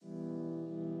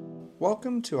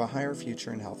Welcome to A Higher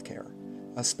Future in Healthcare,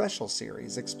 a special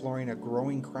series exploring a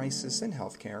growing crisis in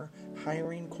healthcare,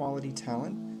 hiring quality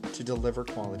talent to deliver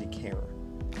quality care.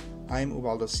 I'm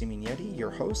Ubaldo Siminietti, your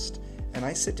host, and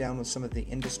I sit down with some of the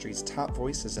industry's top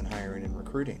voices in hiring and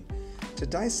recruiting to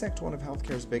dissect one of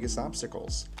healthcare's biggest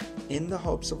obstacles, in the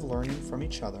hopes of learning from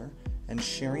each other and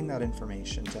sharing that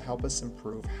information to help us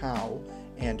improve how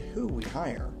and who we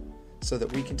hire so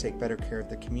that we can take better care of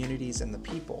the communities and the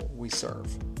people we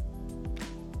serve.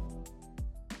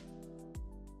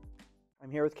 I'm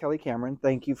here with Kelli Cameron.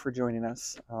 Thank you for joining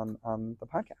us on the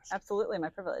podcast. Absolutely, my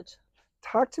privilege.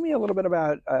 Talk to me a little bit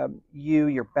about you,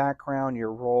 your background,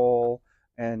 your role,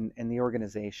 and the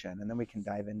organization, and then we can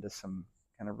dive into some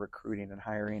kind of recruiting and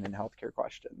hiring and healthcare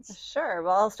questions. Sure.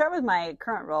 Well, I'll start with my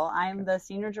current role. I'm the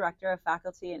Senior Director of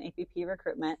Faculty and APP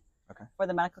Recruitment for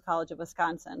the Medical College of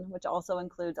Wisconsin, which also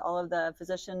includes all of the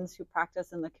physicians who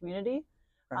practice in the community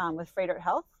with Froedtert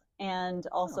Health and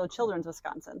also Children's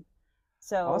Wisconsin.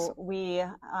 So awesome. We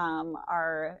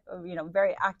are,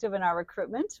 very active in our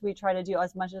recruitment. We try to do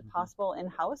as much as possible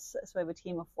in-house. So we have a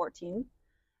team of 14.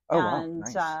 And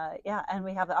nice. And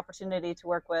we have the opportunity to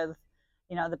work with,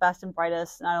 the best and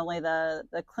brightest, not only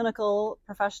the clinical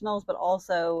professionals, but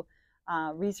also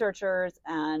researchers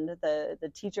and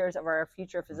the teachers of our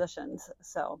future physicians.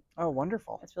 So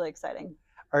wonderful. It's really exciting.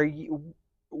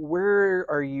 Where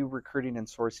are you recruiting and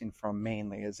sourcing from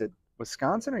mainly? Is it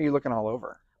Wisconsin or are you looking all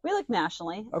over? We look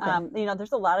nationally. Okay.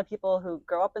 There's a lot of people who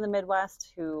grow up in the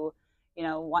Midwest who,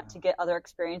 want to get other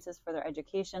experiences for their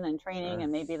education and training,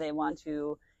 and maybe they want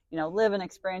to, live and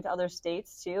experience other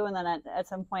states too. And then at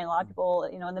some point, a lot of people,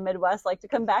 in the Midwest like to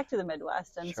come back to the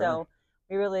Midwest. And so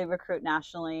we really recruit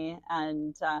nationally,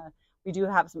 and we do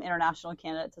have some international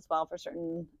candidates as well for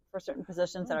certain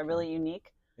positions that are really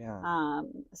unique. Yeah.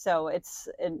 So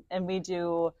and we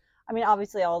do,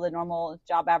 obviously all the normal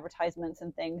job advertisements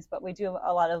and things, but we do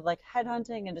a lot of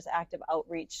headhunting and just active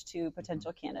outreach to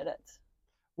potential candidates.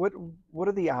 What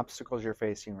are the obstacles you're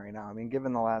facing right now?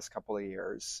 Given the last couple of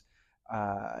years,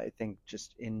 I think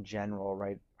just in general,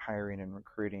 right, hiring and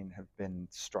recruiting have been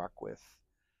struck with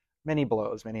many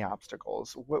blows, many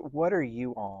obstacles. What are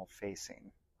you all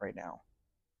facing right now?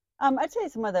 I'd say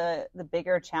some of the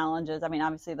bigger challenges.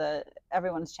 Obviously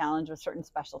everyone's challenged with certain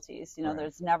specialties.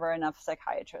 There's never enough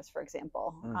psychiatrists, for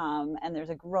example, and there's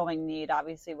a growing need,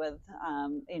 obviously, with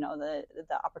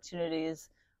the opportunities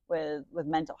with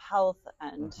mental health,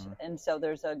 and so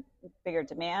there's a bigger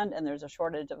demand, and there's a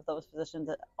shortage of those physicians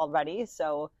already.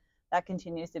 So that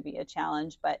continues to be a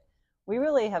challenge. But we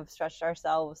really have stretched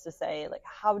ourselves to say,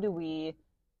 how do we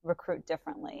recruit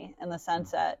differently, in the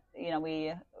sense that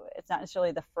it's not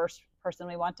necessarily the first person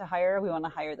we want to hire. We want to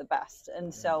hire the best.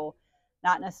 And so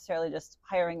not necessarily just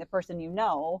hiring the person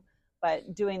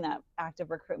but doing that active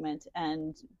recruitment.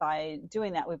 And by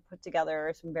doing that, we've put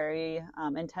together some very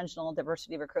intentional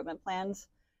diversity recruitment plans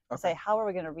to say, how are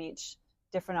we going to reach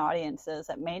different audiences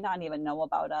that may not even know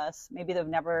about us? Maybe they've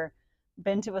never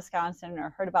been to Wisconsin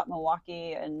or heard about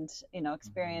Milwaukee and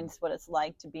experienced what it's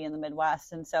like to be in the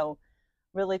Midwest. And so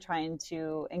really trying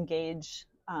to engage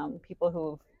people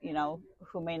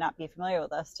who may not be familiar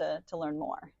with us to learn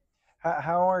more.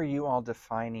 How are you all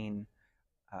defining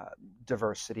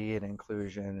diversity and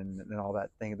inclusion and all that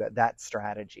thing, that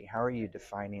strategy? How are you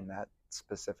defining that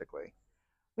specifically?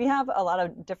 We have a lot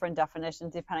of different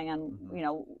definitions depending on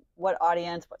what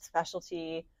audience, what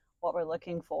specialty, what we're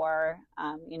looking for.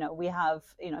 We have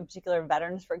in particular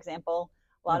veterans, for example.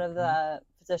 A lot of the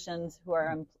physicians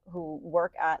who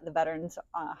work at the Veterans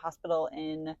Hospital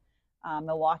in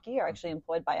Milwaukee are actually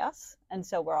employed by us, and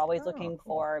so we're always looking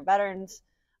for veterans.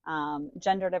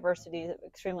 Gender diversity is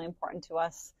extremely important to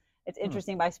us. It's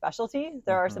interesting by specialty.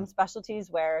 There are some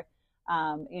specialties where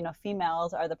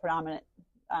females are the predominant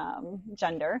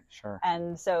gender,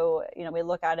 and so we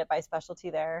look at it by specialty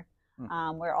there.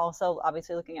 We're also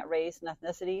obviously looking at race and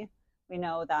ethnicity. We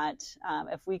know that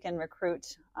if we can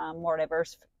recruit more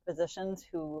diverse physicians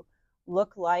who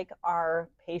look like our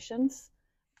patients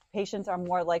are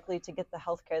more likely to get the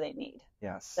health care they need.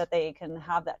 Yes. That they can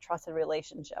have that trusted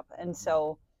relationship. And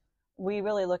so we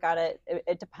really look at it.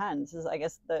 It depends, is I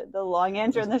guess the long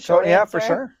answer and the short answer. Yeah, for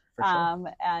sure.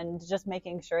 And just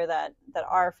making sure that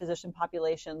our physician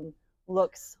population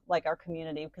looks like our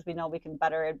community, because we know we can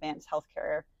better advance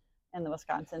healthcare in the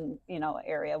Wisconsin,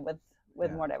 area with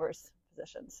more diverse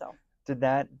physicians. So did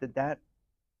that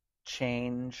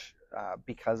change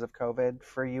because of COVID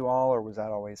for you all, or was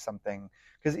that always something?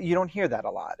 Because you don't hear that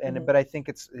a lot, but I think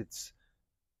it's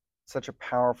such a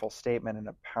powerful statement and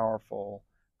a powerful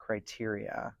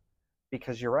criteria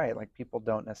because you're right, like people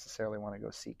don't necessarily want to go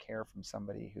seek care from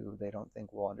somebody who they don't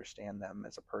think will understand them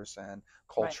as a person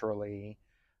culturally. Right.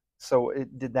 So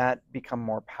did that become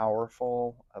more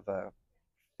powerful of a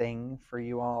thing for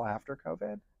you all after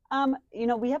COVID?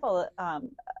 We have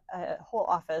a whole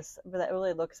office that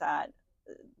really looks at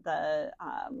the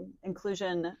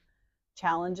inclusion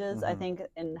challenges, I think,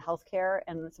 in healthcare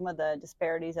and some of the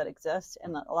disparities that exist,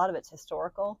 and a lot of it's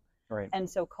historical. Right. And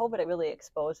so COVID, it really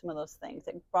exposed some of those things.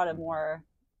 It brought a more,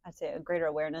 I'd say, a greater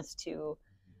awareness to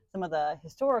some of the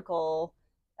historical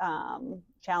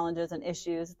challenges and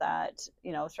issues that,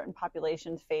 certain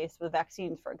populations face with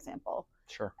vaccines, for example.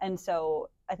 Sure. And so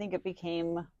I think it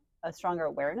became a stronger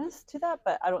awareness to that,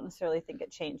 but I don't necessarily think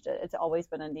it changed it. It's always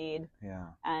been a need. Yeah.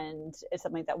 And it's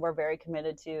something that we're very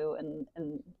committed to in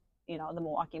the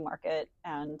Milwaukee market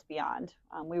and beyond.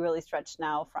 We really stretch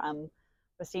now from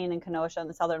Racine and Kenosha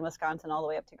in southern Wisconsin all the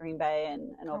way up to Green Bay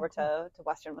and over to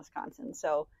western Wisconsin.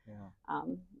 So,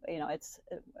 it's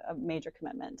a major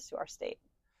commitment to our state.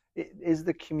 Is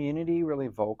the community really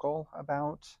vocal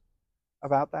about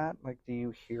that? Like, do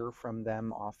you hear from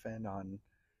them often on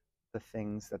the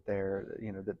things that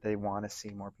that they want to see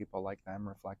more people like them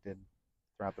reflected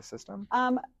throughout the system?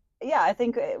 Yeah, I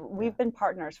think we've been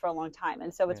partners for a long time.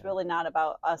 And so it's really not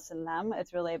about us and them.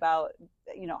 It's really about,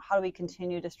 how do we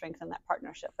continue to strengthen that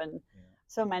partnership? And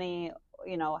so many,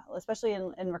 especially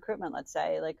in recruitment, let's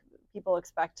say, like people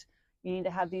expect you need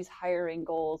to have these hiring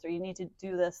goals or you need to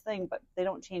do this thing, but they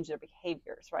don't change their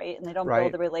behaviors, right? And they don't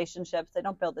build the relationships. They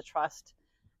don't build the trust.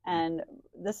 And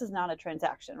this is not a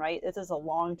transaction, right? This is a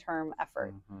long-term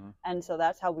effort. And so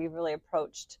that's how we've really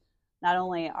approached not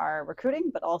only our recruiting,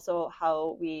 but also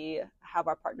how we have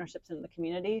our partnerships in the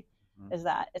community, is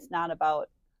that it's not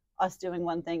about us doing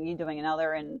one thing, you doing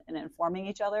another, and informing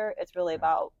each other. It's really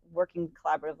about working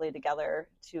collaboratively together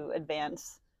to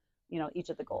advance, each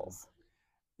of the goals.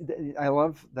 I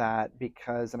love that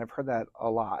because, and I've heard that a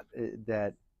lot,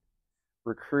 that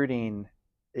recruiting,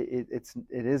 it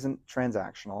isn't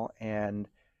transactional, and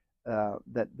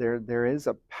that there is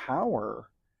a power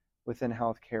within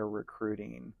healthcare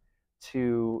recruiting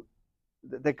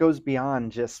that goes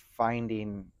beyond just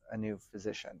finding a new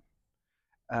physician.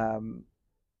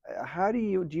 How do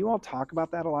you all talk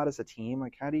about that a lot as a team?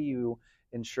 Like, how do you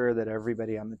ensure that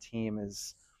everybody on the team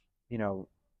is,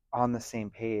 on the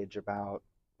same page about,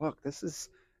 look, this is,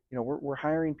 we're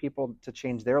hiring people to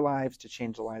change their lives, to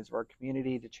change the lives of our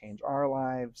community, to change our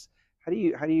lives. How do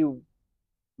you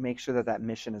make sure that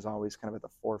mission is always kind of at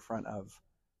the forefront of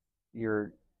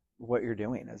what you're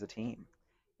doing as a team?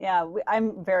 Yeah,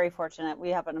 I'm very fortunate. We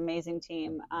have an amazing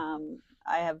team.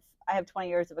 I have 20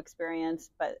 years of experience,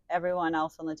 but everyone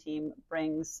else on the team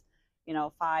brings,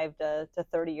 5 to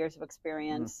 30 years of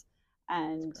experience.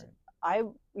 And I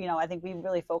think we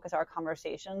really focus our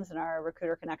conversations and our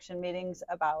recruiter connection meetings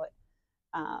about,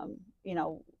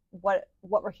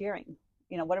 what we're hearing.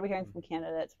 What are we hearing from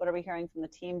candidates? What are we hearing from the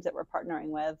teams that we're partnering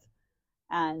with?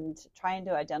 And trying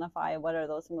to identify what are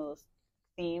those most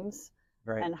themes,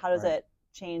 and how does it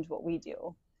change what we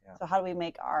do? So how do we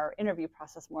make our interview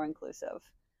process more inclusive?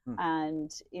 And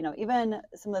even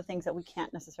some of the things that we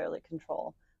can't necessarily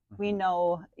control, we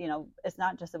know it's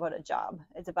not just about a job.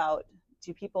 It's about,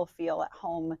 do people feel at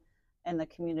home in the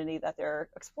community that they're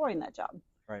exploring that job?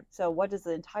 Right. So what does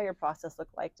the entire process look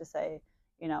like to say,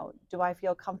 do I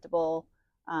feel comfortable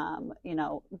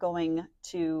going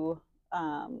to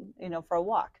for a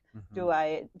walk? Do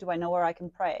I know where I can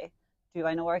pray? Do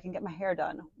I know where I can get my hair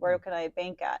done? Where can I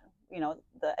bank at?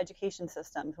 The education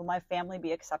system. Will my family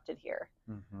be accepted here?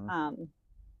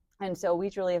 And so we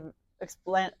really have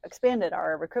expanded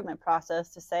our recruitment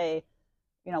process to say,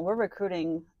 we're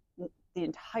recruiting the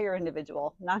entire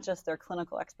individual, not just their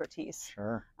clinical expertise.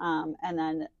 Sure. And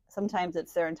then sometimes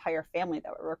it's their entire family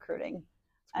that we're recruiting.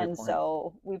 And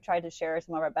so we've tried to share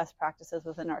some of our best practices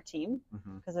within our team,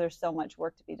 because there's so much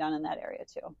work to be done in that area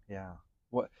too. Yeah.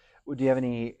 Do you have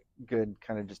any good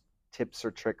kind of just tips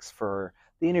or tricks for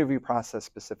the interview process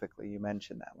specifically? You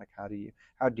mentioned that. Like, how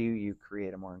do you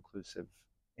create a more inclusive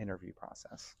interview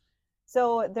process?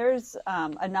 So there's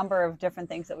a number of different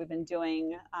things that we've been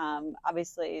doing.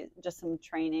 Obviously, just some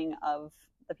training of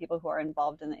the people who are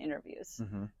involved in the interviews.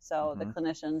 So the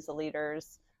clinicians, the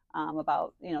leaders,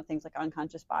 about things like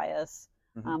unconscious bias.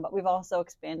 But we've also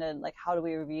expanded, like, how do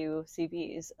we review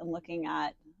CVs and looking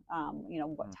at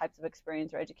what types of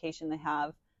experience or education they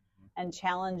have, and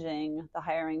challenging the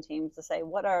hiring teams to say,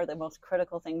 what are the most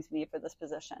critical things we need for this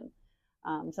position?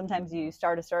 Sometimes you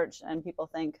start a search and people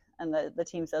think, and the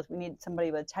team says, we need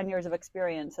somebody with 10 years of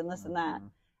experience and this and that.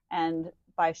 And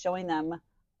by showing them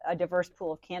a diverse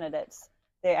pool of candidates,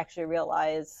 they actually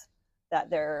realize that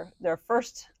their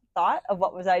first thought of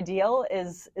what was ideal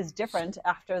is different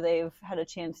after they've had a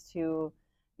chance to,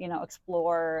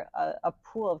 explore a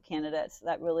pool of candidates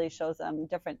that really shows them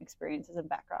different experiences and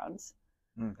backgrounds.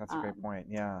 That's a great point.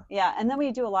 Yeah. Yeah, and then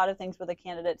we do a lot of things with the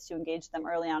candidates to engage them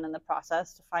early on in the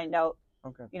process to find out,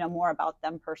 more about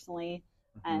them personally,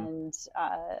 and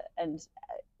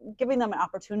giving them an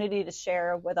opportunity to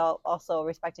share without also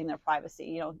respecting their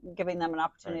privacy. Giving them an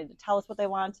opportunity to tell us what they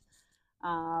want,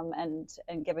 and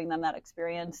giving them that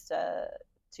experience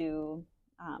to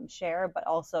share, but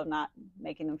also not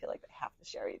making them feel like they have to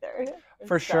share either.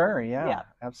 For sure, yeah,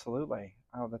 absolutely.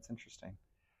 Oh, that's interesting.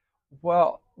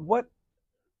 Well, what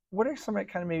are some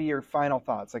kind of maybe your final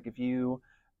thoughts? Like if your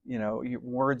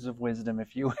words of wisdom,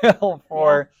 if you will,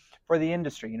 for the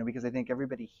industry, because I think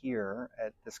everybody here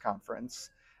at this conference,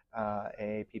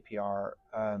 AAPPR,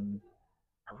 are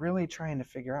really trying to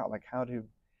figure out like how do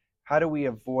we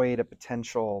avoid a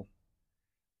potential,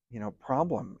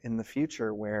 problem in the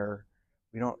future where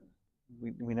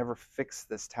we never fix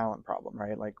this talent problem,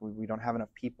 right? Like we don't have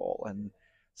enough people, and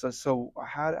so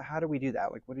how do we do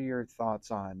that? Like, what are your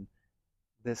thoughts on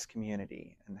this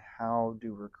community, and how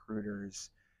do recruiters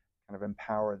kind of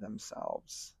empower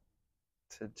themselves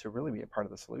to really be a part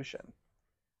of the solution?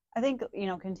 I think,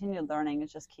 continued learning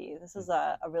is just key. This is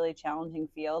a really challenging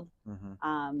field.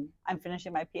 I'm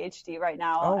finishing my PhD right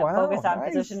now. Oh, wow. I'm focused on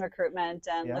Nice. physician recruitment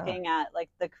and looking at like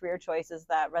the career choices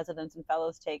that residents and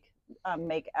fellows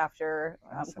make after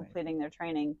completing their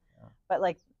training. Yeah. But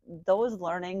like those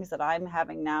learnings that I'm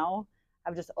having now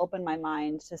have just opened my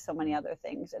mind to so many other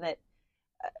things. And it,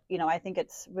 I think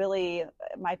it's really,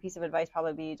 my piece of advice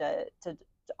probably be to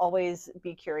always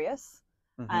be curious.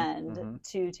 And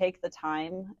to take the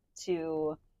time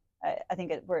to, I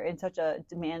think we're in such a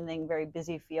demanding, very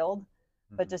busy field,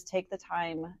 but just take the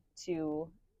time to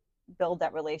build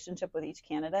that relationship with each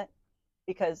candidate,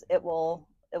 because it will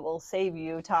save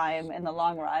you time in the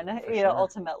long run,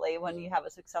 ultimately when you have a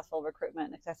successful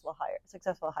recruitment,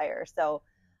 successful hire. So,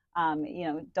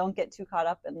 don't get too caught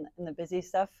up in the busy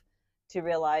stuff to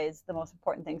realize the most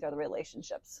important things are the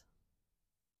relationships.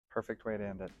 Perfect way to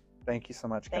end it. Thank you so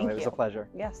much, Thank Kelli. you. It was a pleasure.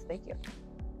 Yes, thank you.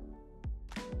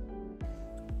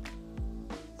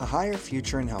 A Higher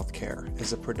Future in Healthcare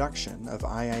is a production of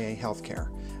IIA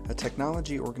Healthcare, a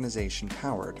technology organization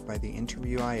powered by the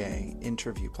Interview IA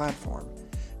interview platform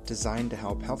designed to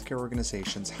help healthcare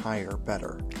organizations hire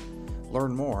better.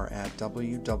 Learn more at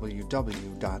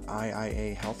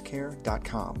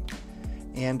www.iaahealthcare.com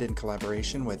and in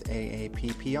collaboration with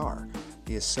AAPPR,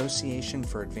 the Association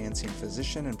for Advancing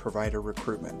Physician and Provider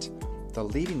Recruitment, the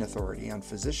leading authority on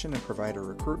physician and provider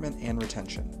recruitment and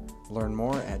retention. Learn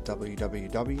more at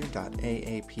www.aappr.org.